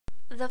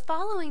The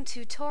following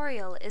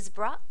tutorial is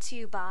brought to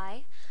you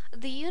by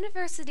the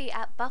University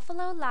at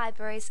Buffalo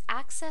Library's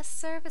Access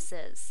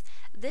Services.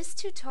 This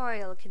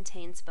tutorial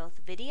contains both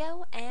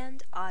video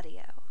and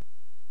audio.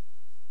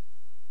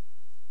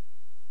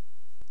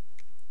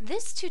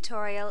 This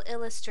tutorial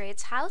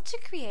illustrates how to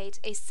create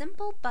a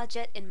simple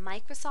budget in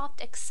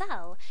Microsoft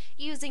Excel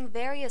using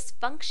various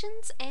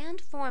functions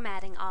and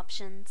formatting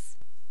options.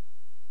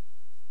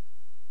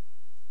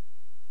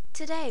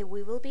 Today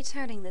we will be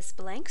turning this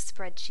blank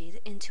spreadsheet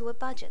into a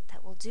budget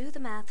that will do the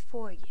math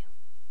for you.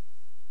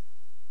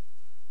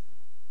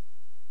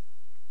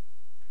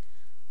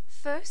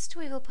 First,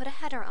 we will put a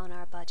header on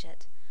our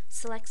budget.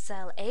 Select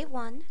cell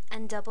A1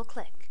 and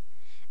double-click.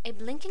 A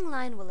blinking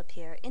line will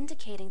appear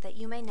indicating that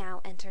you may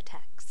now enter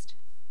text.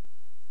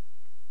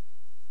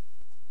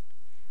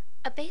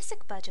 A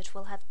basic budget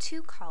will have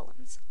two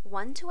columns,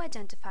 one to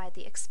identify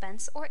the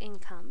expense or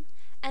income,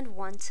 and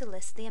one to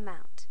list the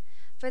amount.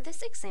 For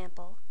this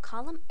example,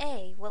 column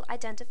A will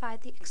identify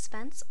the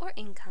expense or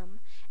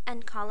income,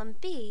 and column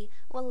B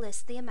will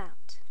list the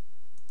amount.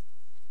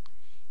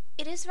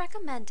 It is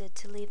recommended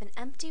to leave an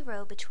empty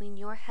row between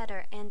your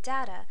header and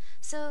data,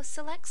 so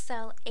select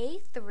cell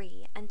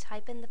A3 and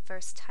type in the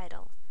first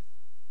title.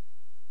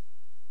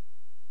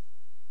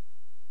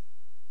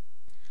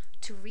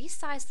 To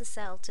resize the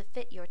cell to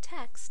fit your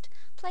text,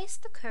 place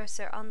the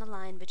cursor on the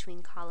line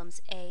between columns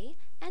A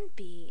and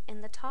B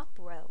in the top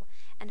row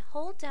and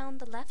hold down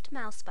the left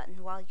mouse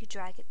button while you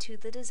drag it to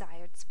the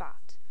desired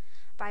spot.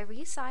 By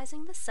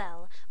resizing the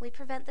cell, we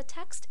prevent the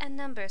text and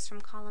numbers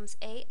from columns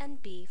A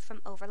and B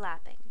from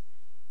overlapping.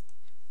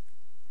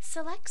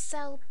 Select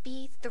cell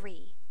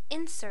B3.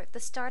 Insert the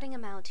starting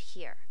amount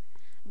here.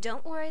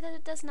 Don't worry that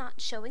it does not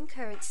show in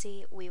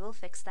currency, we will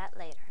fix that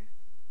later.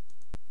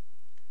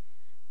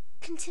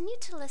 Continue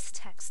to list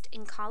text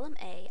in column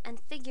A and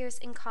figures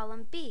in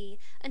column B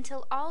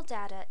until all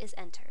data is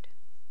entered.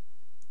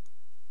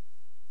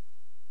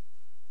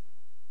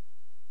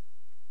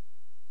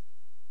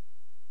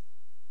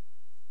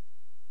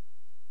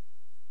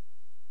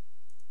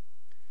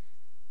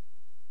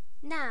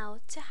 Now,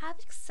 to have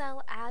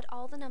Excel add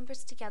all the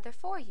numbers together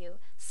for you,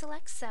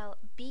 select cell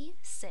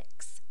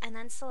B6 and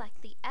then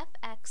select the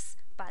FX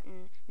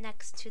button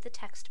next to the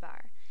text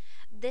bar.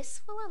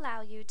 This will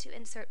allow you to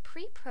insert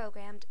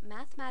pre-programmed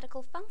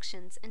mathematical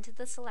functions into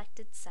the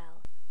selected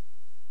cell.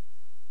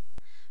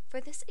 For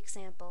this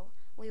example,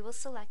 we will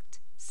select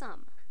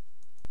sum.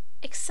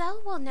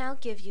 Excel will now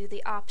give you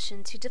the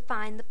option to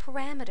define the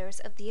parameters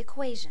of the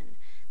equation.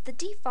 The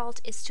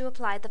default is to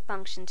apply the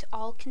function to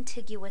all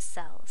contiguous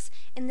cells,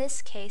 in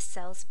this case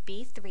cells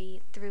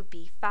B3 through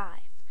B5.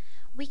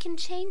 We can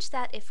change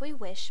that if we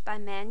wish by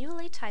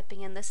manually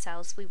typing in the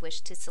cells we wish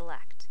to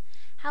select.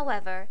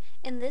 However,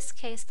 in this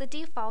case the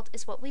default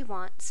is what we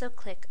want, so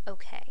click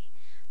OK.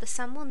 The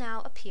sum will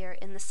now appear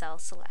in the cell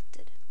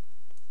selected.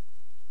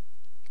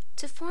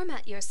 To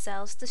format your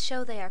cells to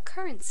show they are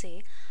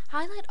currency,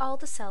 highlight all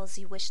the cells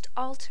you wish to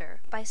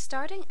alter by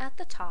starting at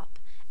the top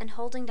and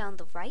holding down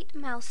the right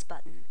mouse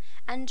button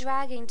and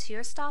dragging to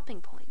your stopping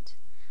point.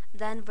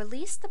 Then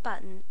release the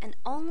button and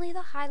only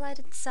the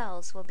highlighted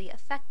cells will be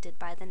affected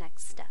by the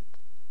next step.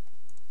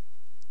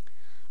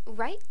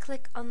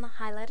 Right-click on the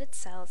highlighted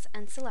cells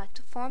and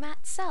select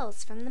Format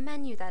Cells from the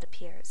menu that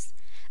appears.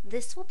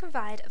 This will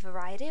provide a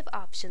variety of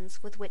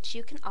options with which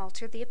you can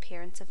alter the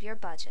appearance of your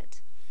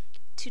budget.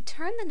 To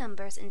turn the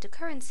numbers into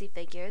currency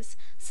figures,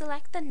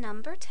 select the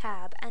Number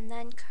tab and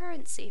then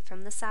Currency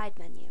from the side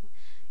menu.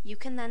 You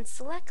can then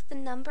select the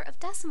number of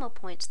decimal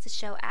points to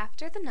show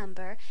after the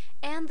number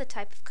and the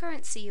type of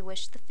currency you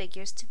wish the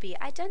figures to be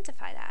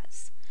identified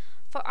as.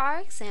 For our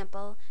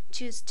example,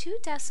 choose 2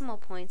 decimal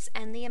points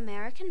and the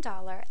American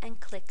dollar and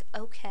click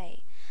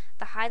OK.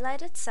 The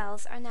highlighted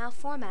cells are now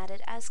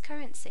formatted as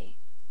currency.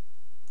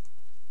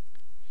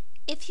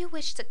 If you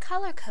wish to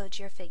color code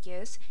your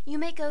figures, you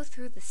may go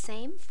through the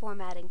same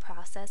formatting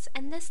process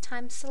and this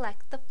time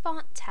select the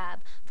Font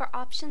tab for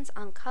options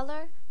on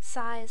color,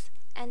 size,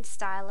 and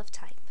style of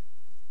type.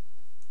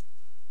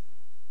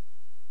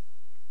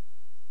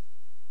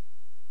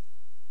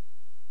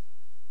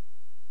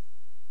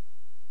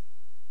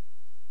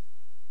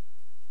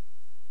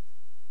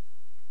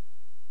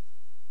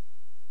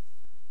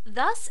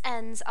 Thus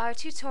ends our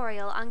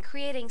tutorial on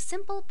creating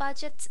simple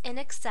budgets in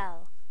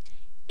Excel.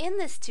 In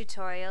this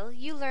tutorial,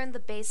 you learned the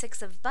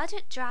basics of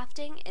budget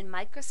drafting in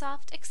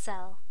Microsoft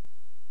Excel.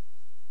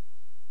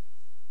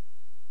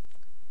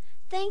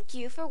 Thank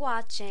you for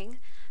watching.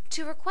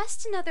 To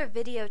request another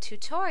video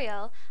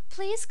tutorial,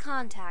 please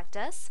contact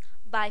us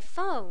by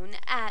phone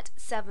at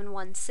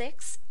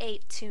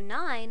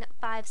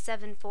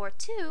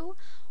 716-829-5742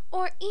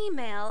 or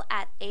email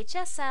at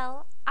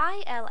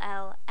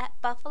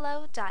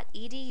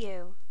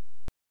hslill@buffalo.edu.